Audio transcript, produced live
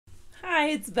Hi,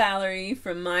 it's Valerie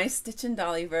from My Stitch and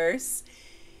Dollyverse.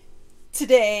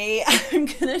 Today I'm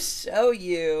gonna show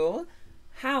you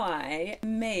how I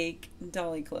make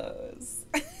dolly clothes.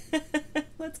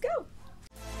 Let's go.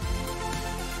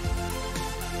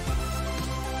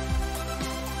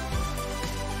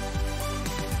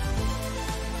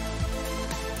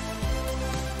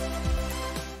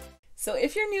 So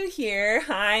if you're new here,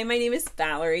 hi, my name is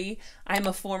Valerie. I'm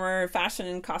a former fashion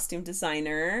and costume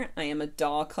designer. I am a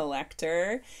doll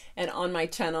collector, and on my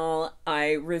channel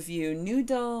I review new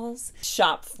dolls,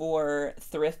 shop for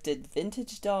thrifted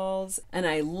vintage dolls, and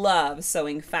I love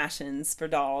sewing fashions for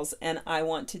dolls, and I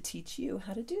want to teach you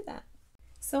how to do that.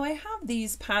 So I have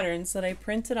these patterns that I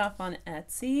printed off on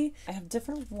Etsy. I have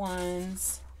different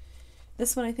ones.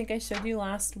 This one I think I showed you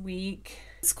last week.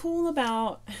 What's cool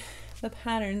about the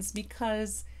patterns,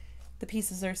 because the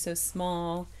pieces are so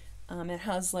small, it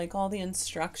has like all the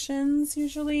instructions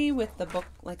usually with the book,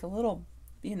 like a little,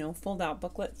 fold out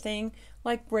booklet thing,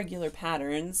 like regular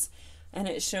patterns, and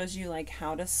it shows you like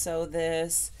how to sew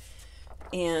this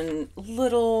and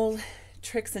little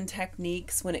tricks and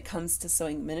techniques when it comes to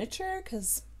sewing miniature,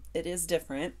 because it is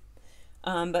different.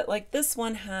 But like this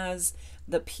one has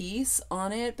the piece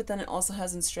on it, but then it also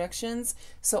has instructions.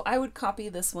 So I would copy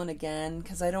this one again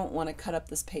because I don't want to cut up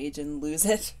this page and lose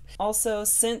it. Also,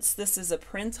 since this is a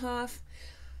print off,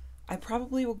 I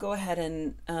probably will go ahead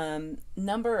and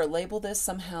number or label this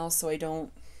somehow so I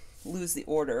don't lose the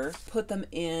order. Put them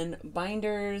in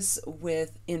binders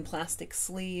in plastic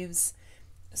sleeves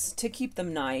to keep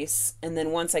them nice, and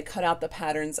then once I cut out the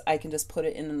patterns I can just put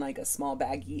it in like a small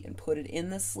baggie and put it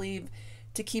in the sleeve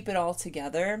to keep it all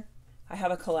together. I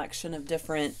have a collection of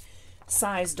different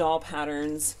size doll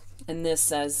patterns, and this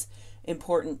says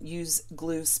important, use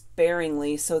glue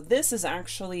sparingly. So this is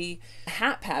actually a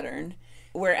hat pattern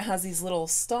where it has these little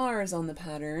stars on the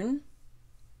pattern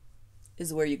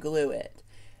is where you glue it,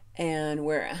 and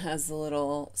where it has the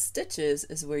little stitches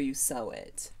is where you sew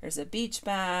it. There's a beach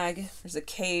bag, there's a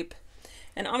cape,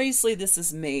 and obviously this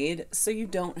is made so you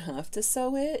don't have to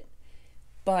sew it,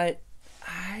 but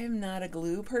I'm not a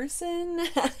glue person.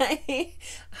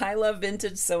 I love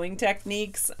vintage sewing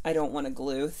techniques. I don't want to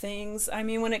glue things. I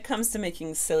mean, when it comes to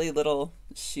making silly little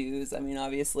shoes, I mean,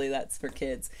 obviously that's for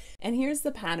kids. And here's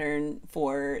the pattern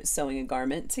for sewing a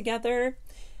garment together.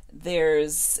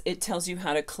 It tells you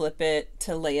how to clip it,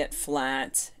 to lay it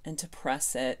flat, and to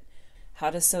press it,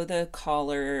 how to sew the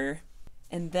collar,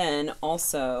 and then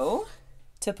also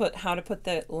how to put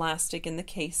the elastic in the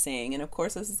casing. And of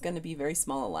course this is going to be very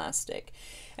small elastic.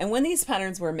 And when these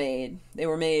patterns were made, they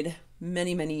were made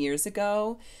many, many years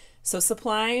ago. So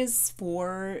supplies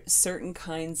for certain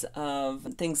kinds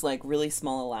of things like really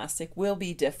small elastic will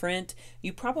be different.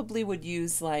 You probably would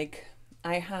use, like,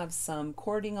 I have some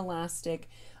cording elastic.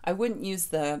 I wouldn't use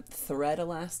the thread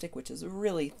elastic, which is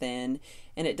really thin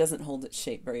and it doesn't hold its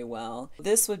shape very well.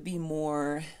 This would be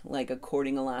more like a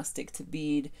cording elastic to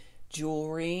bead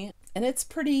jewelry, and it's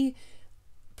pretty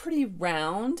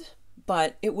round,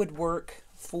 but it would work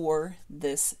for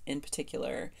this in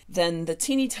particular. Then the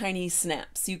teeny tiny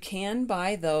snaps, you can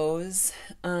buy those.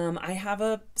 I have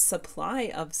a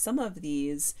supply of some of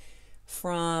these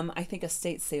from, I think,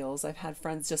 estate sales. I've had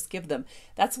friends just give them.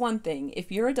 That's one thing. If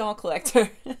you're a doll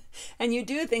collector and you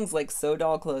do things like sew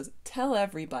doll clothes, tell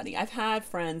everybody. I've had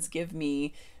friends give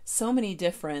me so many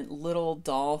different little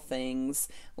doll things,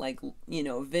 like,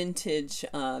 vintage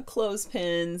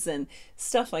clothespins and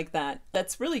stuff like that.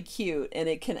 That's really cute, and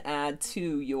it can add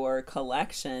to your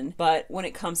collection. But when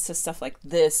it comes to stuff like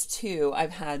this too,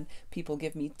 I've had people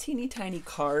give me teeny tiny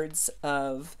cards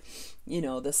of,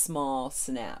 the small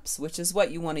snaps, which is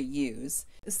what you want to use.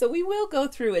 So we will go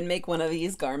through and make one of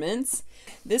these garments.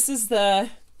 This is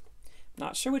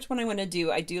not sure which one I want to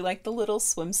do. I do like the little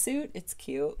swimsuit. It's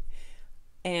cute.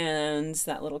 And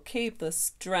that little cape,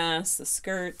 this dress, the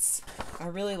skirts. I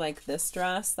really like this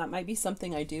dress. That might be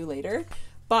something I do later.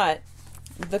 But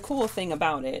the cool thing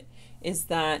about it is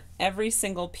that every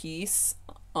single piece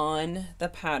on the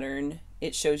pattern,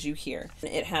 it shows you here.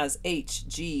 It has H,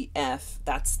 G, F,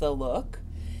 that's the look.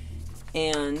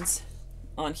 And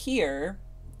on here,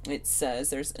 it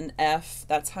says there's an F,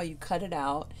 that's how you cut it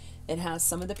out. It has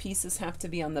some of the pieces have to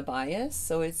be on the bias,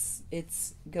 so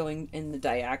it's going in the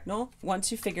diagonal.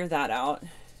 Once you figure that out,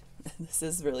 this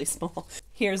is really small.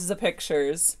 Here's the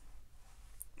pictures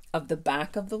of the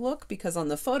back of the look, because on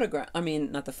the photograph, I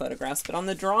mean, not the photographs, but on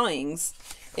the drawings,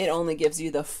 it only gives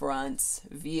you the front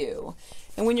view.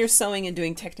 And when you're sewing and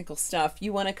doing technical stuff,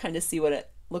 you want to kind of see what it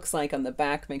looks like on the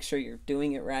back, make sure you're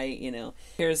doing it right,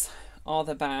 Here's all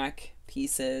the back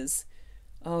pieces.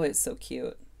 Oh, it's so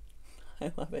cute.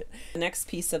 I love it. The next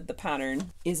piece of the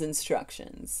pattern is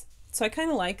instructions. So I kind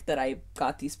of like that I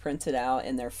got these printed out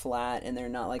and they're flat and they're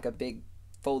not like a big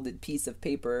folded piece of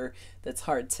paper that's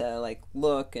hard to like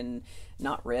look and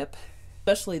not rip,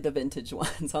 especially the vintage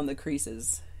ones on the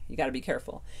creases. You got to be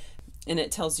careful. And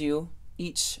it tells you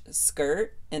each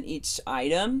skirt and each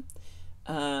item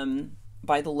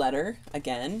by the letter.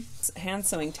 Again, it's hand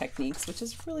sewing techniques, which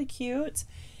is really cute.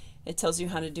 It tells you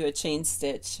how to do a chain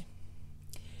stitch,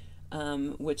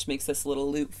 which makes this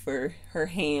little loop for her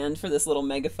hand, for this little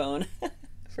megaphone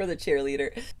for the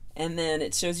cheerleader. And then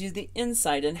it shows you the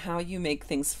inside and how you make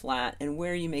things flat and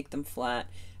where you make them flat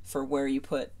for where you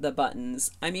put the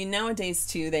buttons. I mean, nowadays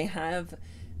too, they have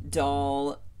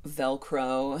doll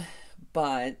Velcro,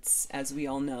 but as we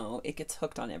all know, it gets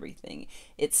hooked on everything.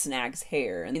 It snags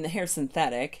hair, and the hair's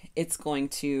synthetic. It's going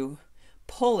to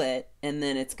pull it and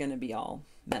then it's going to be all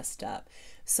messed up.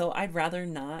 So I'd rather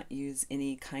not use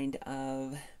any kind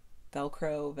of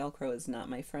Velcro. Velcro is not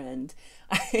my friend.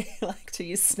 I like to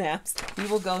use snaps. We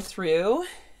will go through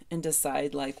and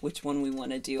decide like which one we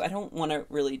want to do. I don't want to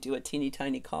really do a teeny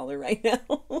tiny collar right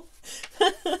now.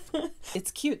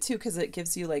 It's cute too because it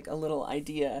gives you like a little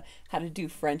idea how to do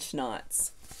French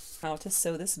knots, how to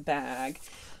sew this bag.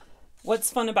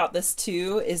 What's fun about this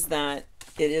too is that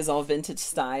it is all vintage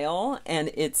style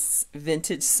and it's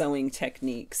vintage sewing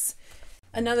techniques.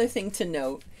 Another thing to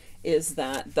note is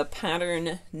that the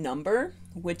pattern number,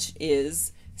 which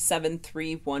is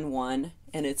 7311,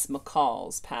 and it's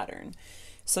McCall's pattern.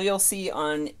 So you'll see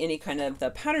on any kind of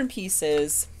the pattern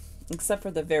pieces, except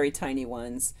for the very tiny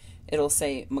ones, it'll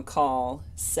say McCall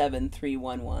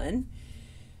 7311.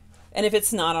 And if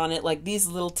it's not on it, like these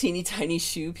little teeny tiny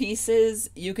shoe pieces,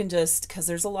 you can just, because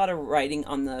there's a lot of writing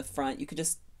on the front, you could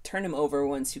just turn them over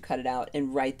once you cut it out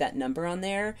and write that number on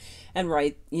there and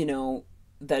write, you know,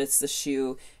 that it's the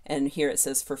shoe. And here it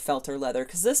says for felt or leather,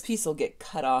 because this piece will get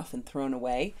cut off and thrown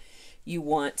away. You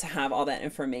want to have all that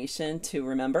information to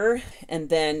remember, and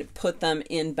then put them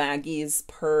in baggies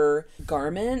per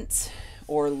garment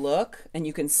or look. And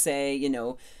you can say, you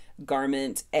know,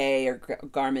 garment A or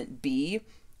garment B,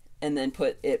 and then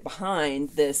put it behind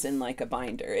this in like a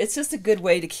binder. It's just a good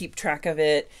way to keep track of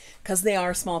it because they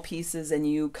are small pieces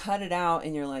and you cut it out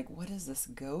and you're like, what does this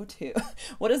go to?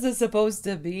 What is this supposed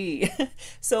to be?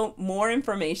 So more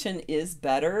information is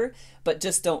better, but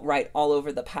just don't write all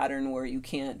over the pattern where you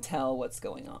can't tell what's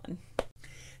going on.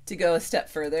 To go a step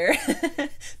further,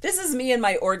 this is me and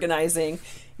my organizing.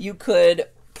 You could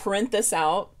print this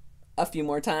out a few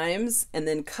more times and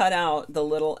then cut out the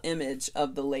little image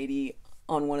of the lady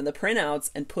on one of the printouts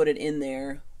and put it in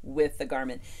there with the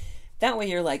garment. That way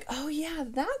you're like, oh yeah,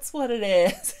 that's what it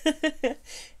is.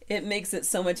 It makes it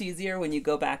so much easier when you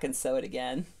go back and sew it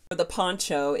again. For the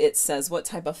poncho, it says what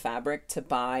type of fabric to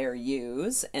buy or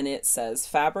use, and it says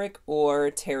fabric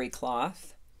or terry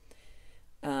cloth.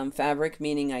 Fabric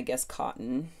meaning, I guess,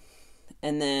 cotton.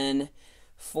 And then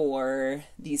for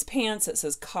these pants, it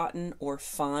says cotton or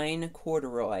fine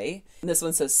corduroy. And this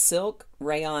one says silk,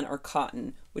 rayon, or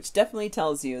cotton, which definitely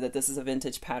tells you that this is a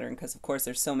vintage pattern because, of course,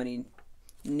 there's so many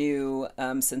new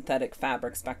synthetic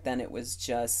fabrics. Back then, it was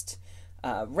just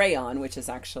rayon, which is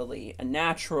actually a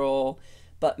natural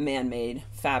but man-made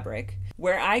fabric.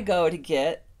 Where I go to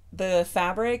get the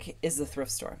fabric is the thrift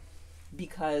store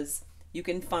because you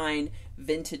can find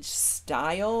vintage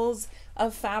styles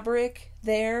of fabric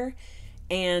there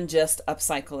and just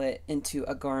upcycle it into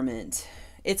a garment.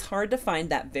 It's hard to find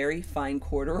that very fine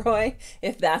corduroy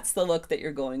if that's the look that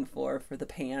you're going for the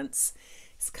pants.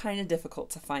 It's kind of difficult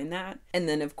to find that. And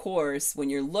then of course, when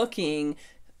you're looking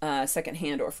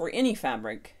secondhand or for any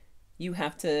fabric, you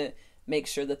have to make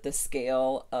sure that the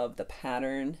scale of the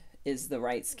pattern is the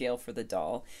right scale for the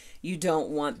doll. You don't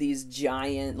want these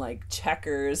giant like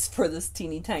checkers for this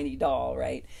teeny tiny doll,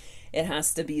 right? It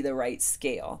has to be the right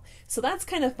scale. So that's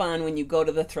kind of fun when you go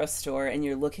to the thrift store and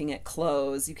you're looking at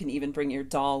clothes. You can even bring your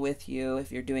doll with you if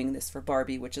you're doing this for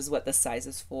Barbie, which is what the size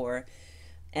is for.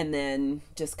 And then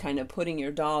just kind of putting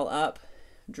your doll up,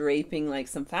 draping like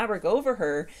some fabric over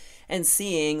her and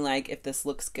seeing like if this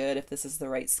looks good, if this is the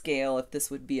right scale, if this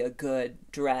would be a good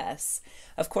dress.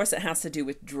 Of course, it has to do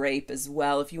with drape as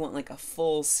well. If you want like a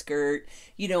full skirt,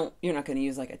 you're not going to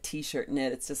use like a t-shirt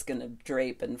knit. It's just going to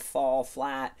drape and fall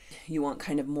flat. You want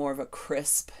kind of more of a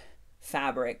crisp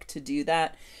fabric to do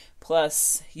that.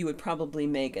 Plus, you would probably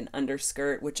make an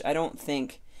underskirt, which I don't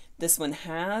think this one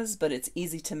has, but it's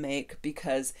easy to make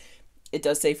because it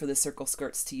does say for the circle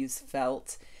skirts to use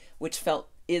felt, which felt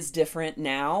is different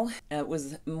now. It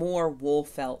was more wool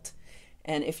felt.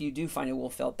 And if you do find a wool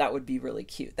felt, that would be really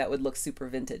cute. That would look super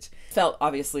vintage. Felt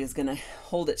obviously is going to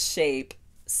hold its shape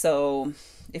So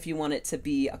if you want it to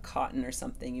be a cotton or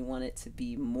something, you want it to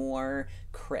be more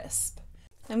crisp.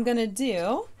 I'm gonna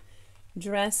do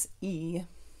dress E.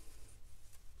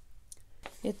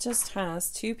 It just has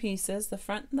two pieces, the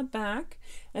front and the back.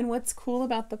 And what's cool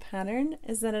about the pattern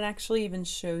is that it actually even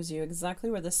shows you exactly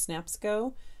where the snaps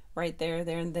go, right there,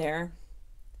 there, and there.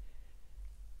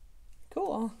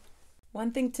 Cool.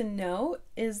 One thing to note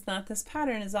is that this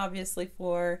pattern is obviously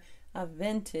for a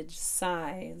vintage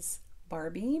size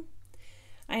Barbie.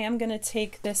 I am going to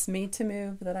take this Made to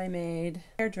Move that I made,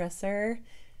 hairdresser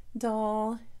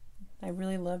doll. I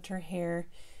really loved her hair,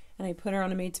 and I put her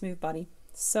on a Made to Move body.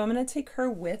 So I'm going to take her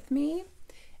with me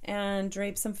and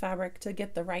drape some fabric to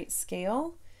get the right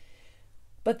scale.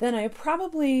 But then I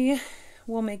probably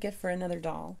will make it for another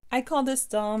doll. I call this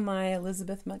doll my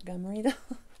Elizabeth Montgomery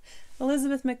doll.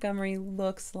 Elizabeth Montgomery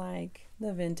looks like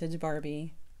the vintage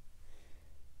Barbie.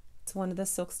 It's one of the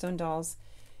Silkstone dolls.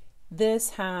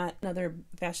 This hat, another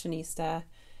fashionista,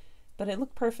 but it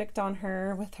looked perfect on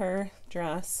her with her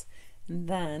dress. And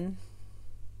then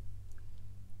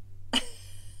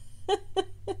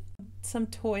some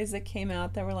toys that came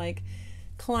out that were like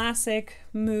classic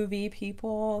movie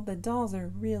people. The dolls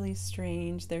are really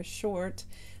strange. They're short.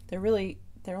 They're only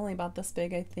about this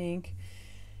big, I think.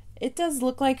 It does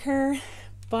look like her,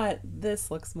 but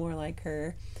this looks more like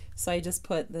her. So I just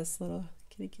put this little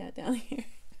kitty cat down here.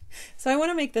 So I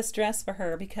want to make this dress for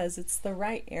her because it's the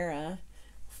right era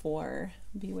for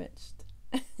Bewitched.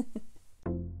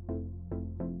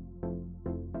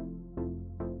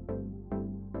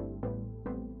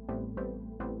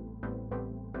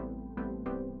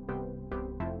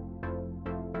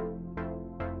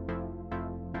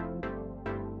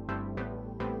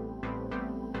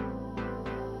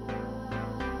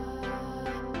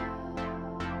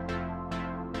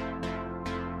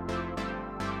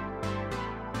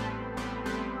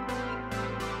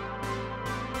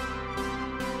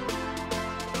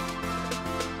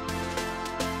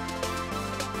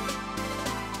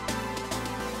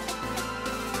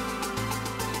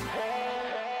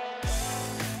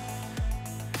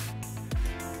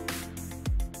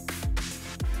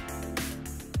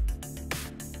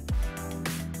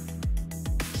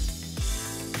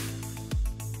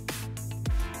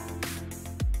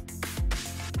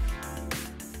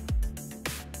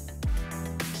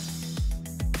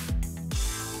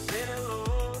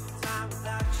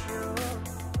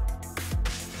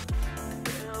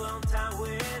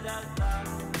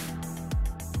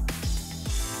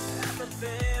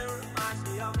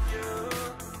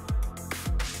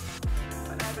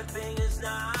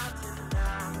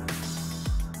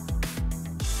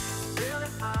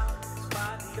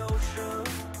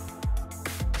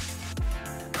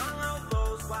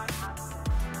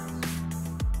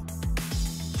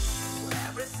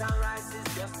 Sunrise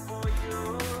is just for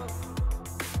you,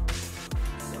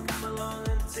 so come along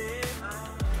and take my hand.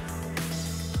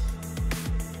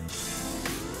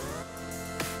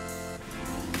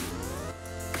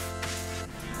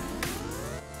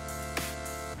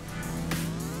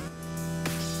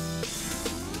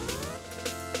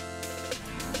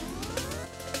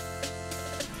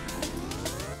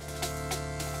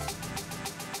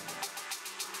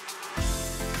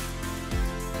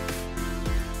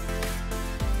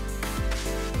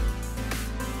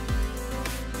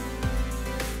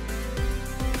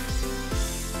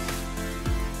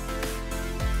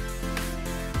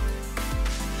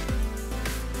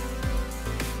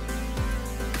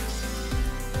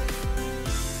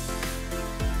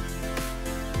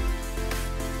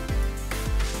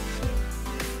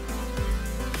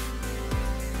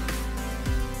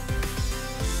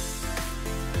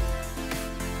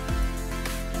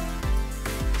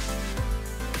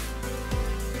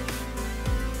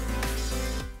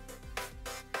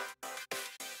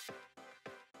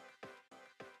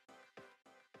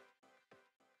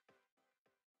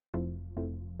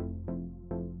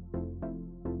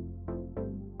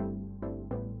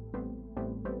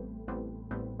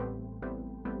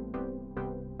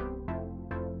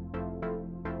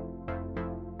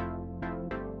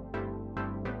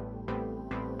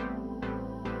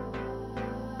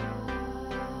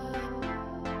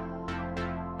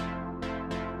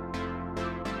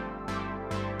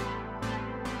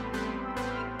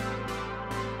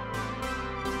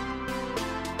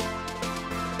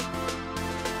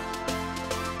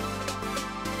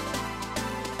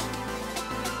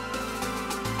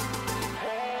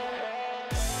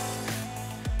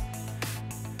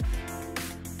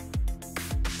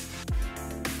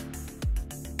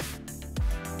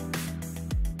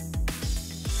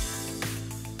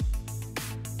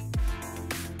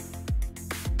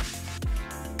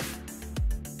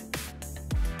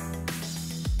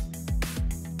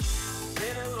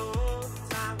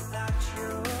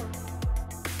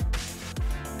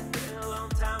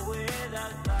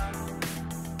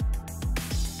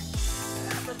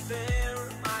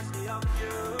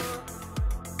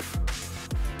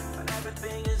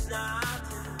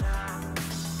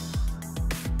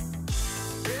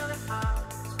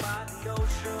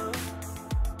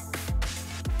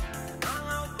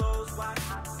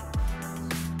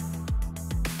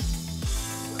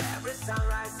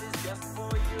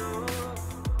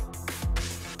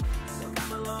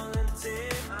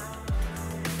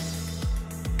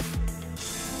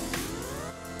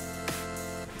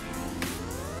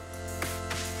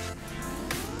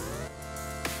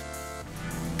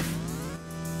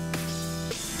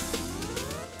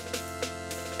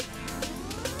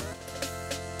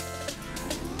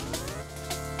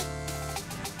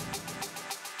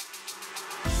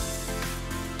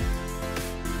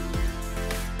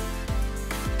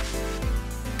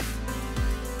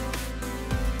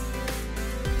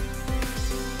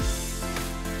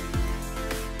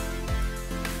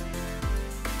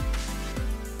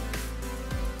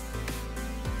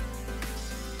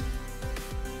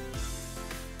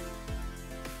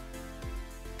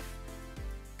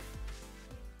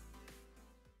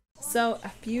 So a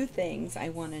few things I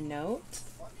want to note.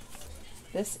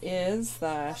 This is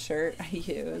the shirt I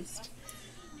used.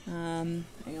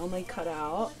 I only cut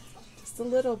out just a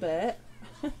little bit.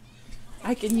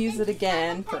 I can use it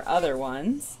again for other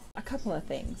ones. A couple of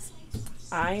things.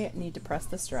 I need to press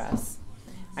this dress.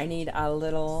 I need a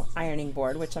little ironing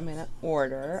board, which I'm going to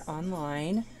order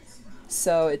online.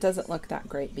 So it doesn't look that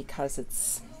great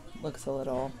because looks a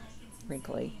little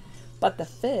wrinkly. But the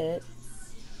fit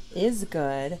is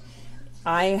good.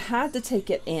 I had to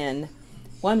take it in.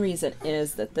 One reason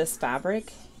is that this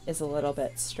fabric is a little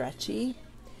bit stretchy,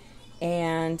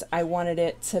 and I wanted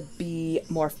it to be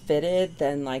more fitted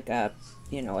than like a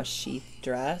sheath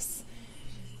dress.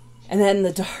 And then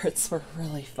the darts were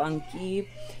really funky,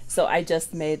 so I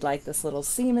just made like this little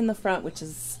seam in the front, which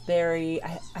is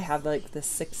I have like the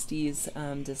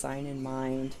 60s design in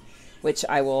mind, which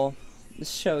I will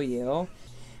show you.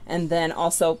 And then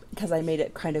also, because I made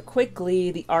it kind of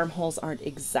quickly, the armholes aren't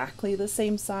exactly the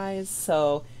same size,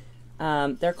 so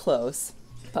they're close.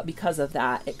 But because of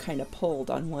that, it kind of pulled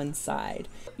on one side.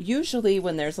 Usually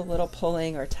when there's a little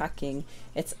pulling or tucking,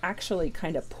 it's actually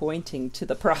kind of pointing to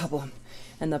the problem.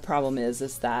 And the problem is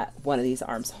that one of these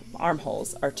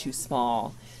armholes are too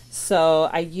small. So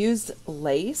I used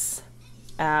lace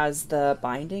as the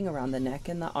binding around the neck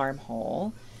and the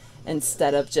armhole,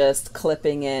 instead of just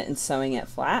clipping it and sewing it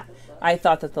flat. I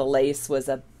thought that the lace was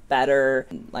a better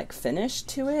like finish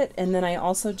to it. And then I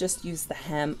also just used the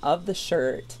hem of the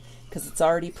shirt because it's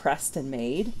already pressed and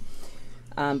made,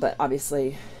 but obviously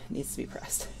it needs to be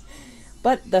pressed.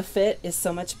 But the fit is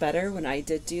so much better when I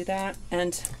did do that.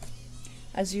 And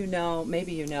as you know,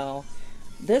 maybe you know,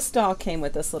 this doll came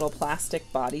with this little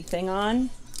plastic body thing on,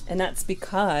 and that's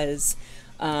because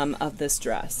of this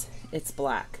dress. It's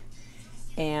black.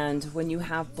 And when you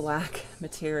have black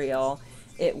material,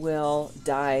 it will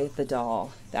dye the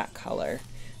doll that color.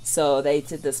 So they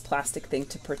did this plastic thing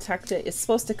to protect it. It's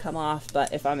supposed to come off,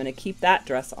 but if I'm going to keep that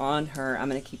dress on her, I'm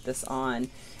going to keep this on.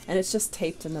 And it's just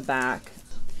taped in the back.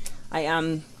 I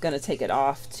am going to take it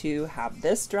off to have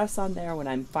this dress on there when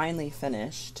I'm finally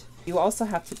finished. You also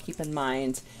have to keep in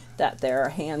mind that their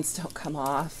hands don't come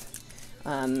off.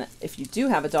 If you do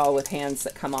have a doll with hands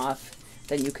that come off,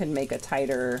 then you can make a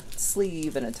tighter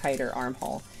sleeve and a tighter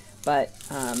armhole. But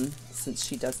since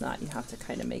she does not, you have to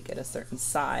kind of make it a certain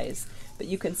size. But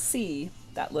you can see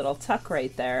that little tuck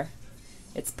right there.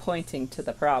 It's pointing to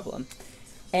the problem.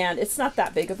 And it's not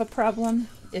that big of a problem.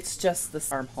 It's just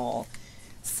this armhole.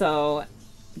 So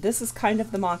this is kind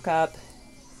of the mock-up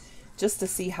just to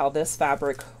see how this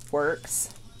fabric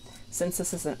works. Since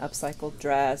this is an upcycled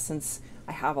dress, since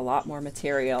I have a lot more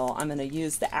material, I'm going to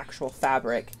use the actual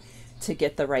fabric to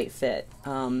get the right fit,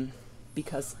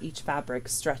 because each fabric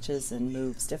stretches and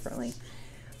moves differently.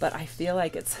 But I feel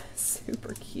like it's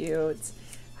super cute.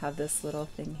 Have this little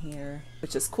thing here,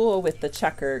 which is cool with the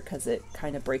checker because it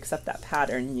kind of breaks up that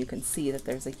pattern and you can see that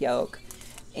there's a yoke.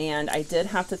 And I did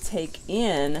have to take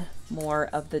in more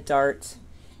of the dart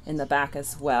in the back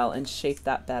as well and shape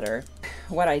that better.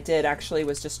 What I did actually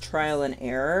was just trial and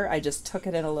error. I just took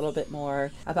it in a little bit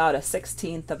more, about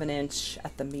 1/16 of an inch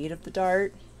at the meat of the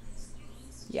dart.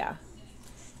 Yeah.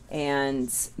 And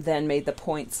then made the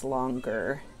points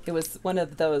longer. It was one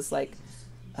of those like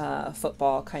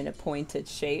football kind of pointed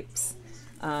shapes,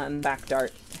 back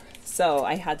dart. So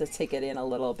I had to take it in a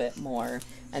little bit more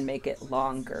and make it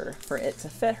longer for it to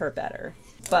fit her better.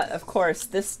 But of course,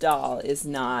 this doll is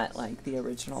not like the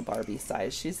original Barbie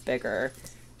size. She's bigger,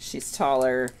 she's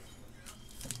taller,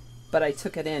 but I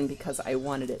took it in because I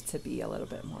wanted it to be a little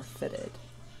bit more fitted.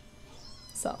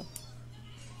 So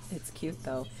it's cute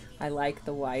though. I like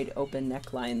the wide open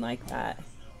neckline like that.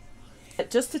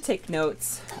 Just to take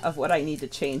notes of what I need to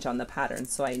change on the pattern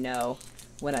so I know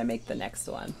when I make the next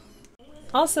one.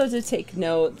 Also to take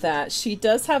note that she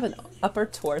does have an upper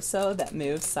torso that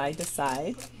moves side to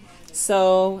side.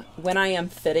 So when I am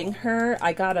fitting her,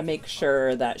 I gotta make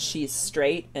sure that she's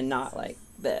straight and not like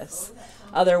this.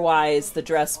 Otherwise the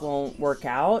dress won't work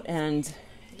out and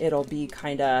it'll be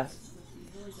kind of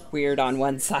weird on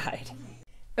one side.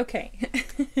 Okay,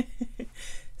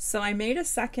 so I made a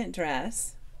second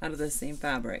dress out of the same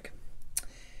fabric.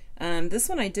 This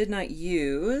one I did not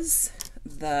use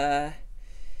the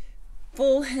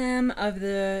full hem of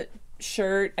the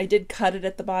shirt. I did cut it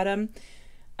at the bottom,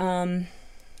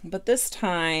 but this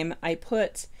time I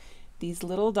put these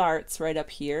little darts right up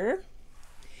here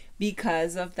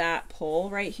because of that pull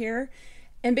right here.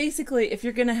 And basically, if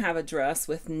you're gonna have a dress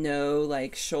with no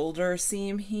like shoulder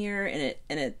seam here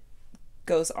and it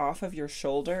goes off of your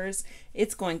shoulders,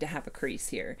 it's going to have a crease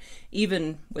here,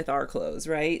 even with our clothes,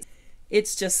 right?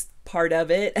 It's just part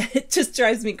of it. It just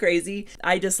drives me crazy.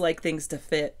 I just like things to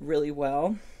fit really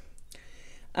well.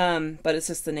 But it's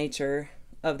just the nature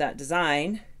of that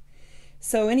design.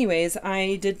 So anyways,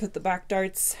 I did put the back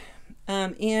darts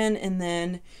in, and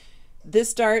then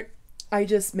this dart, I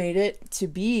just made it to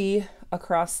be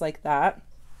across like that.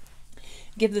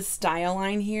 Give the style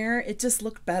line here. It just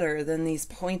looked better than these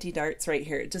pointy darts right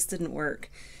here. It just didn't work.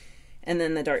 And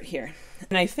then the dart here.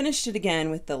 And I finished it again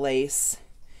with the lace.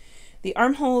 The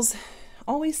armholes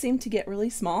always seem to get really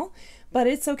small, but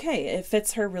it's okay. It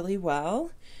fits her really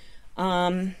well.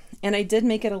 And I did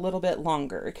make it a little bit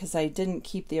longer because I didn't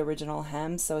keep the original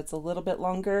hem, so it's a little bit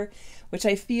longer, which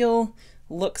I feel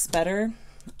looks better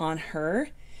on her.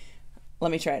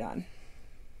 Let me try it on.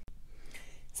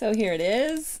 So here it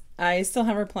is. I still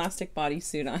have her plastic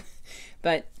bodysuit on,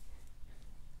 but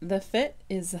the fit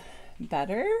is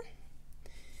better.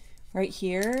 Right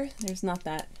here, there's not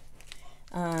that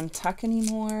tuck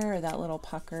anymore, or that little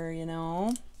pucker, you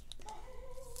know.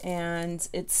 And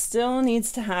it still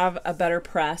needs to have a better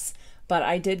press, but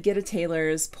I did get a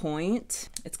tailor's point.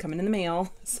 It's coming in the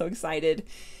mail. So excited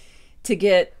to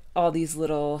get all these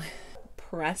little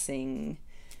pressing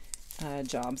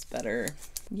jobs better.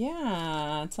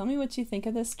 Yeah, tell me what you think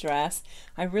of this dress.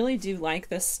 I really do like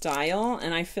this style,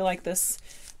 and I feel like this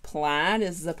plaid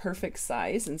is the perfect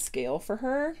size and scale for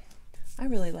her. I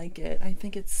really like it. I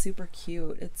think it's super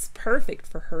cute. It's perfect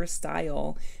for her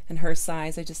style and her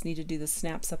size. I just need to do the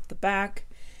snaps up the back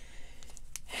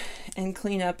and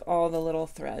clean up all the little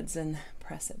threads and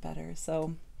press it better.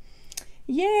 So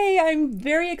yay, I'm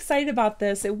very excited about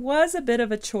this. It was a bit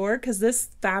of a chore because this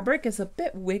fabric is a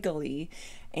bit wiggly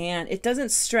and it doesn't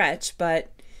stretch,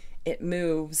 but it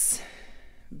moves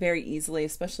very easily,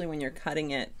 especially when you're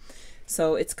cutting it.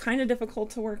 So it's kind of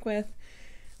difficult to work with.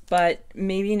 But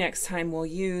maybe next time we'll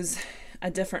use a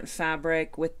different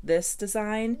fabric with this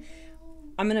design.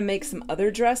 I'm going to make some other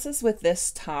dresses with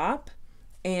this top,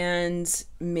 and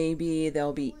maybe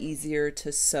they'll be easier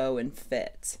to sew and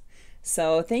fit.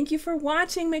 So thank you for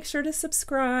watching. Make sure to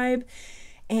subscribe,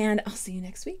 and I'll see you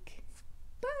next week.